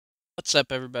What's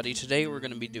up, everybody? Today we're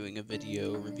going to be doing a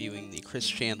video reviewing the Chris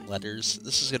Chan letters.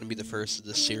 This is going to be the first of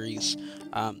this series.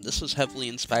 This was heavily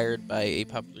inspired by a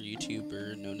popular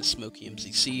YouTuber known as Smokey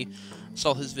MCC. I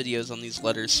saw his videos on these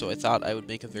letters, so I thought I would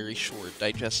make a very short,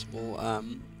 digestible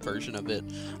version of it.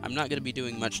 I'm not going to be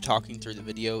doing much talking through the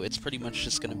video. It's pretty much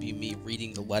just going to be me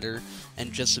reading the letter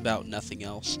and just about nothing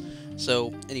else.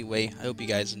 So, anyway, I hope you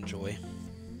guys enjoy.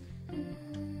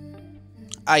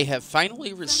 I have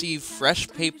finally received fresh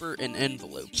paper and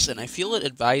envelopes, and I feel it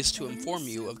advised to inform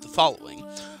you of the following,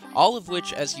 all of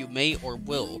which, as you may or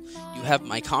will, you have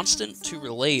my consent to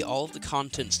relay all of the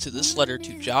contents to this letter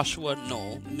to Joshua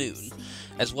Knoll Moon,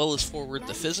 as well as forward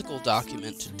the physical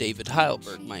document to David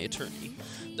Heilberg, my attorney.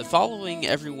 The following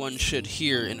everyone should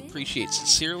hear and appreciate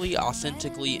sincerely,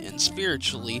 authentically, and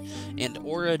spiritually, and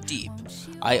aura deep.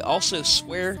 I also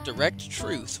swear direct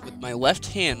truth with my left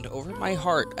hand over my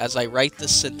heart as I write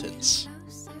this sentence.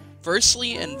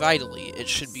 Firstly and vitally, it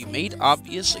should be made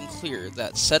obvious and clear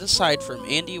that, set aside from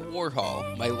Andy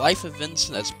Warhol, my life events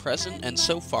as present and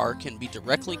so far can be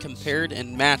directly compared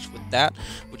and matched with that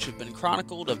which have been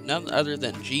chronicled of none other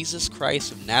than Jesus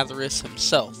Christ of Nazareth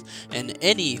himself in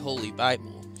any Holy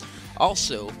Bible.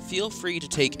 Also, feel free to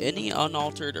take any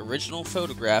unaltered original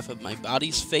photograph of my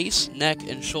body's face, neck,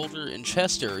 and shoulder and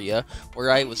chest area where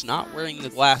I was not wearing the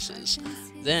glasses.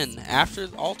 Then,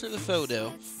 alter the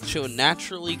photo, show a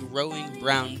naturally growing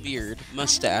brown beard,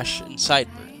 mustache, and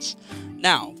sideburns.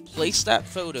 Now, place that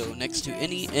photo next to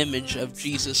any image of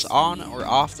Jesus on or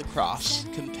off the cross.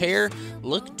 Compare,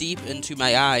 look deep into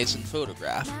my eyes and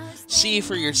photograph. See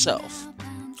for yourself.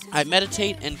 I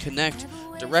meditate and connect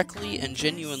directly and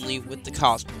genuinely with the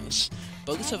cosmos.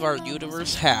 Both of our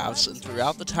universe halves, and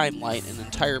throughout the timeline and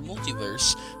entire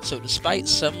multiverse, so despite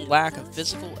some lack of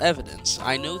physical evidence,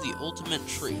 I know the ultimate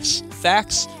truths,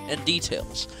 facts, and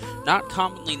details, not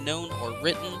commonly known or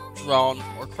written, drawn,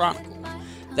 or chronicled.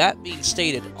 That being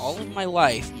stated, all of my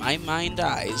life, my mind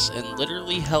eyes, and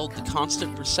literally held the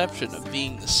constant perception of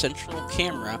being the central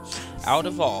camera out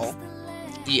of all,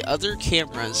 the other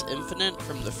cameras infinite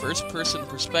from the first-person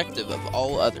perspective of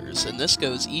all others, and this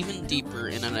goes even deeper,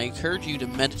 and I encourage you to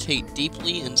meditate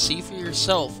deeply and see for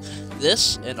yourself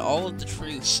this and all of the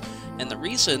truths, and the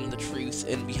reason the truth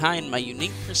and behind my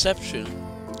unique perception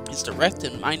is direct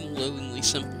and mind-blowingly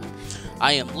simple.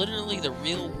 I am literally the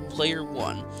real player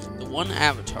one, the one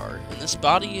avatar, and this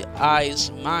body, eyes,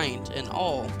 mind, and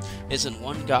all is in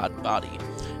one God body.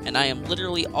 And I am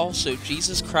literally also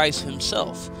Jesus Christ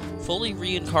himself, fully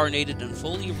reincarnated and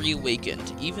fully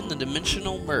reawakened, even the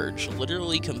dimensional merge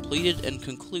literally completed and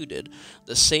concluded,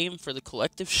 the same for the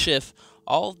collective shift.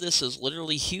 All of this is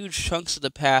literally huge chunks of the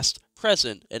past,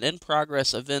 present, and in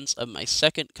progress events of my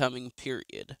second coming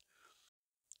period.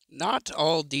 Not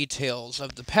all details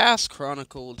of the past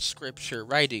chronicled scripture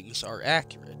writings are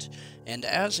accurate, and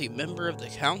as a member of the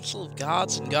Council of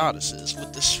Gods and Goddesses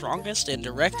with the strongest and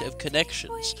direct of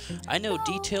connections, I know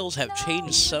details have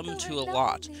changed some to a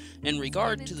lot in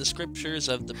regard to the scriptures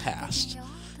of the past.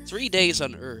 3 days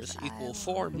on earth equal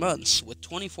 4 months with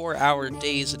 24-hour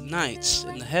days and nights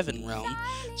in the heaven realm,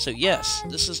 so yes,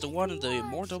 this is the one of the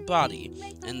immortal body,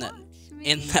 and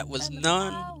that was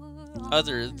none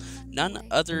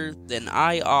other than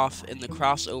I off in the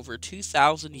crossover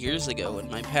 2,000 years ago in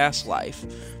my past life.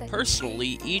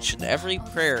 Personally, each and every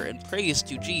prayer and praise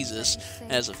to Jesus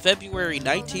as of February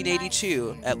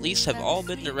 1982 at least have all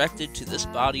been directed to this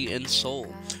body and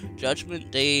soul.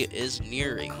 Judgment Day is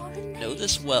nearing. Know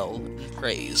this well and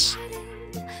praise.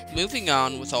 Moving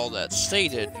on with all that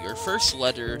stated, your first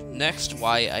letter, next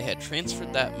why I had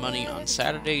transferred that money on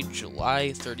Saturday,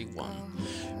 July 31.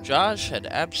 Josh had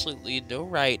absolutely no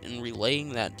right in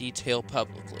relaying that detail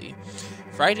publicly.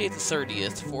 Friday the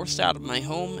 30th, forced out of my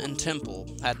home and temple,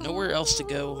 had nowhere else to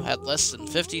go, had less than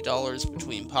 $50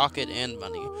 between pocket and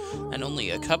money, and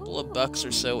only a couple of bucks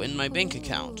or so in my bank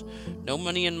account. No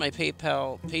money in my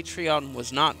Patreon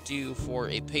was not due for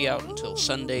a payout until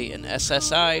Sunday, and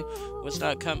SSI was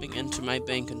not coming into my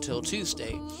bank until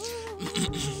Tuesday.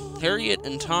 Harriet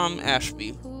and Tom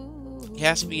Ashby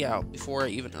cast me out before I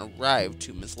even arrived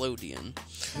to Midlothian.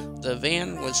 The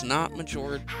van was not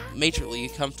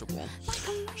majorly comfortable.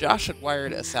 Josh had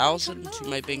wired $1,000 to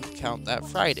my bank account that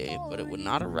Friday, but it would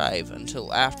not arrive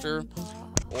until after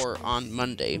or on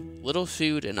Monday. Little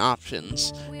food and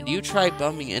options, and you try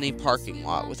bumming any parking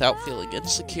lot without feeling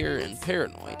insecure and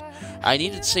paranoid. I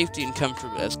needed safety and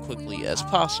comfort as quickly as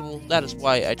possible. That is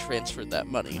why I transferred that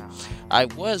money. I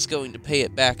was going to pay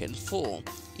it back in full,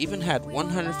 even had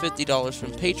 $150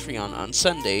 from Patreon on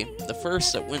Sunday, the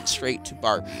first that went straight to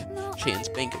Barbie Chan's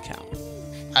bank account.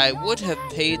 I would have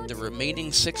paid the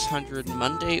remaining 600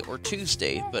 Monday or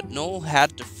Tuesday, but Noel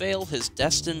had to fail his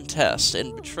destined test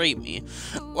and betray me,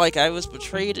 like I was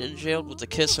betrayed and jailed with a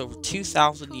kiss over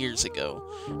 2,000 years ago.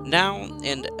 Now,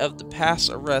 and of the past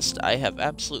arrest, I have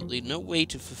absolutely no way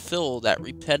to fulfill that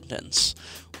repentance,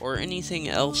 or anything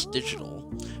else digital.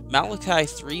 Malachi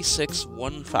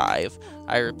 3615,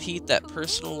 I repeat that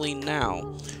personally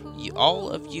now. All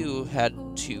of you had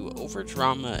to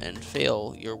overdrama and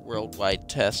fail your worldwide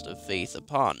test of faith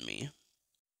upon me.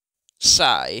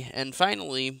 Sigh. And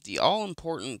finally, the all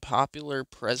important popular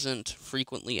present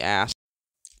frequently asked,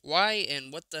 why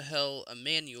and what the hell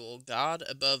Emmanuel, God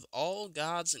above all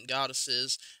gods and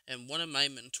goddesses, and one of my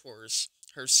mentors,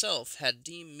 herself had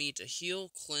deemed me to heal,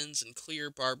 cleanse, and clear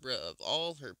Barbara of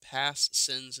all her past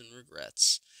sins and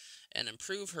regrets, and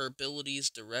improve her abilities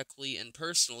directly and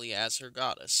personally as her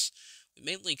goddess. We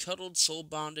mainly cuddled, soul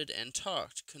bonded, and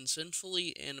talked,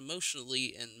 consentfully and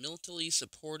emotionally and mentally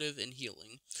supportive and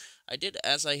healing. I did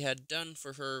as I had done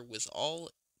for her with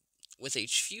a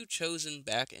few chosen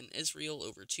back in Israel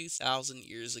over 2,000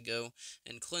 years ago,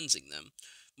 and cleansing them.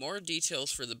 More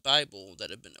details for the Bible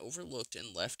that have been overlooked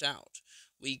and left out.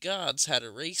 We gods had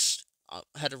erased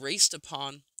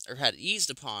upon, or had eased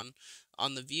upon,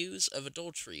 on the views of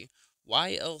adultery.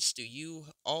 Why else do you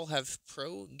all have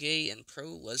pro-gay and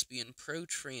pro-lesbian,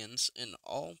 pro-trans, and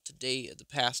all today of the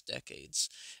past decades?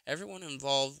 Everyone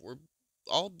involved were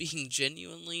all being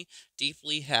genuinely,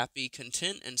 deeply happy,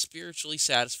 content, and spiritually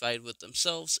satisfied with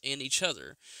themselves and each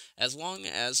other. As long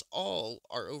as all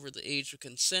are over the age of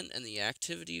consent and the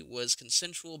activity was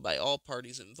consensual by all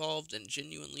parties involved and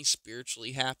genuinely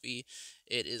spiritually happy,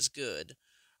 it is good.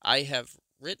 I have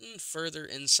written further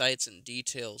insights and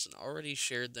details and already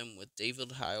shared them with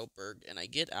David Heilberg, and I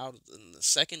get out in the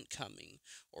second coming,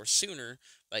 or sooner,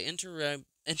 by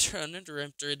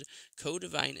uninterrupted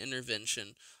co-divine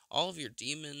intervention. All of your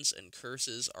demons and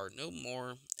curses are no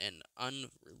more, and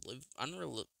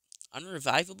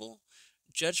unrevivable.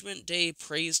 Judgment Day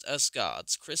praised us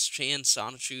gods, Chris Chan,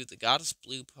 Sonichu, the goddess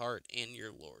Blue Part, and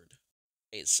your lord.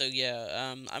 Okay, so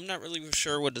yeah, I'm not really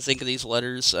sure what to think of these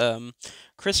letters.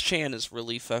 Chris Chan is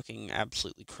really fucking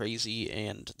absolutely crazy,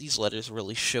 and these letters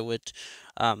really show it.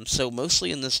 So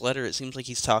mostly in this letter, it seems like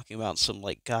he's talking about some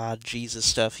like God, Jesus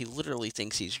stuff. He literally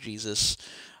thinks he's Jesus.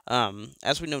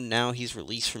 As we know now, he's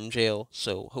released from jail,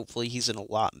 so hopefully he's in a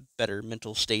lot better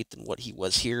mental state than what he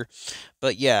was here.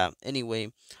 But yeah,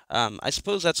 anyway, I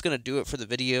suppose that's going to do it for the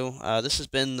video. This has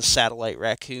been the Satellite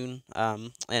Raccoon,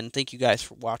 and thank you guys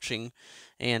for watching,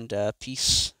 and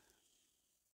peace.